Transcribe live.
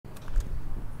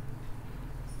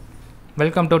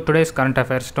Welcome to today's current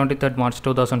affairs 23rd March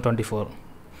 2024.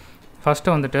 First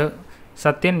வந்துட்டு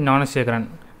Satyan Gnanasekharan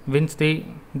wins the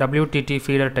WTT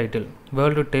feeder title,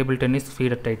 World Table Tennis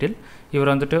feeder title.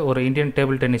 இவர் வந்துட்டு ஒரு Indian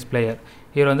table tennis player.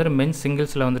 இவர் வந்துட்டு men's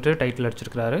சிங்கிள்ஸில் வந்துட்டு title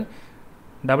அடிச்சிருக்கிறாரு.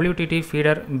 WTT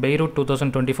feeder Beirut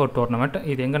 2024 tournament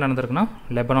இது எங்கே நடந்திருக்குன்னா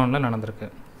லெபனானில் நடந்திருக்கு.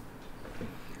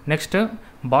 நெக்ஸ்ட்டு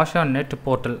பாஷா நெட்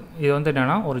போர்ட்டல் இது வந்து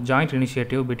என்னென்னா ஒரு joint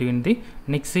initiative between the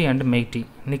நிக்ஸி and mighty.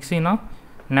 நிக்ஸினா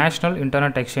national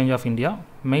internet exchange of India,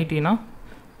 மெய்டினா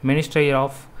ministry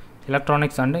of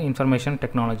electronics and information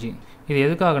technology. இது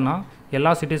எதுக்காகனா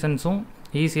எல்லா சிட்டிசன்ஸும்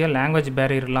ஈஸியாக லாங்குவேஜ்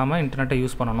பேரியர் இல்லாமல் இன்டர்நெட்டை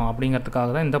யூஸ் பண்ணணும்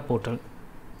அப்படிங்கிறதுக்காக தான் இந்த போர்ட்டல்.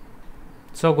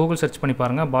 ஸோ கூகுள் சர்ச் பண்ணி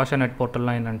பாருங்கள் பாஷா நெட்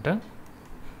போர்ட்டல்லாம் என்னன்ட்டு.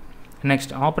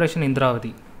 Next operation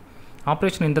Indravati.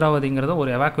 ஆப்ரேஷன் இந்திராவதிங்கிறது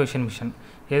ஒரு எவாக்குவேஷன் மிஷன்.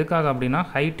 எதுக்காக அப்படின்னா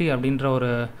ஹைட்டி அப்படின்ற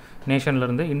ஒரு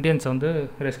நேஷன்லேருந்து இந்தியன்ஸை வந்து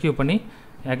ரெஸ்கியூ பண்ணி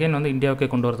அகைன் வந்து இந்தியாவுக்கே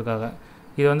கொண்டு வரதுக்காக.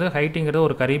 இது வந்து ஹைட்டிங்கிறது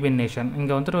ஒரு கரீபியன் நேஷன்.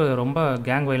 இங்கே வந்துட்டு ரொம்ப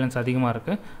கேங் வைலன்ஸ் அதிகமாக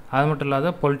இருக்குது. அது மட்டும்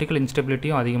இல்லாத பொலிட்டிக்கல்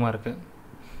இன்ஸ்டெபிலிட்டியும் அதிகமாக இருக்குது.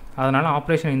 அதனால்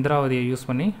ஆப்ரேஷன் இந்திராவதியை யூஸ்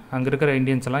பண்ணி அங்கே இருக்கிற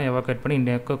இந்தியன்ஸ் எல்லாம் எவாக்குவேட் பண்ணி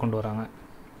இந்தியாவுக்கு கொண்டு வராங்க.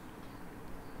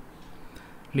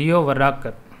 Leo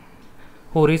வர்டாக்கர்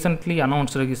who recently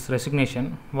announced his resignation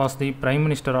was the Prime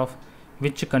Minister of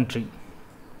which country?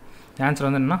 Answer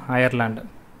வந்து என்னன்னா அயர்லாண்டு.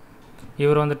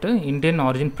 இவர் வந்துட்டு இந்தியன்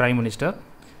ஆரிஜின் பிரைம் மினிஸ்டர்.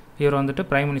 இவர் வந்துட்டு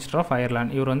பிரைம் மினிஸ்டர் ஆஃப்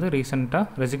அயர்லாண்ட். இவர் வந்து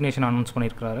ரீசெண்டாக ரெசிக்னேஷன் அனௌன்ஸ்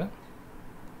பண்ணியிருக்கிறாரு.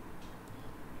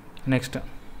 Next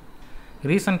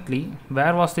recently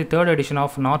where was the third edition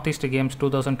of north east games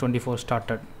 2024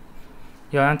 started?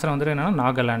 இவர் ஆன்சர் வந்துட்டு என்னென்னா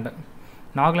நாகாலாண்டு.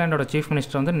 நாகாலாண்டோட சீஃப்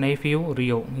மினிஸ்டர் வந்து நெய்ஃபியூ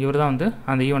ரியோ. இவர் தான் வந்து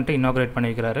அந்த ஈவெண்ட்டை இனாக்ரேட்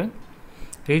பண்ணியிருக்கிறாரு.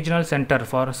 Regional centre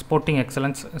for sporting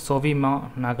excellence சோவிமா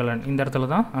Nagaland, இந்த இடத்துல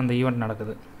தான் அந்த ஈவெண்ட்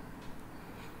நடக்குது.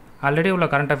 ஆல்ரெடி உள்ள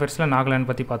கரண்ட் அஃபேர்ஸில் நாகாலாண்ட்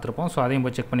பற்றி பார்த்துருப்போம். ஸோ அதையும்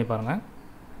போய் செக் பண்ணி பாருங்கள்.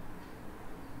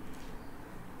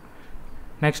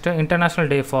 Next international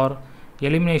day for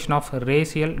elimination of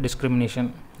racial discrimination.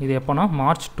 இது எப்போனா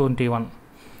March 21.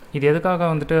 இது எதுக்காக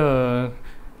வந்துட்டு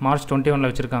March 21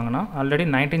 வச்சுருக்காங்கன்னா ஆல்ரெடி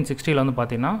 1960 வந்து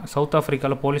பார்த்திங்கன்னா சவுத்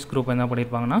ஆஃப்ரிக்காவில் போலீஸ் குரூப் என்ன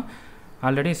பண்ணியிருப்பாங்கன்னா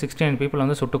ஆல்ரெடி 69 பீப்புள்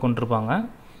வந்து சுட்டு கொண்டிருப்பாங்க.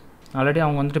 ஆல்ரெடி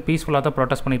அவங்க வந்துட்டு பீஸ்ஃபுல்லாக தான்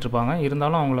ப்ரொட்டஸ்ட் பண்ணிகிட்ருப்பாங்க.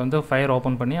 இருந்தாலும் அவங்கள வந்து ஃபயர்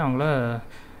ஓப்பன் பண்ணி அவங்கள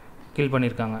கில்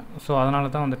பண்ணியிருக்காங்க. ஸோ அதனால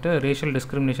தான் வந்துட்டு ரேஷியல்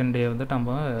டிஸ்கிரிமினேஷன் டே வந்துட்டு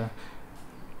நம்ம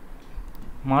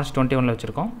March 21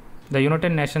 வச்சுருக்கோம். த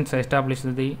யுனைடெட் நேஷன்ஸ் எஸ்டாப்ளிஷ்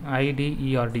தி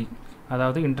IDERD,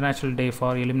 அதாவது international day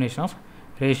for elimination of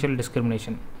racial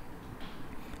discrimination.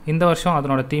 இந்த வருஷம்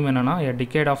அதனோட தீம் என்னென்னா எ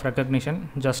decade of recognition,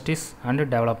 justice and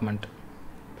development.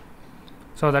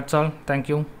 So that's all.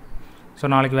 Thank you. So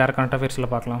நாளைக்கு வேறு கரண்ட்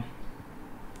அஃபேர்ஸில் பார்க்கலாம்.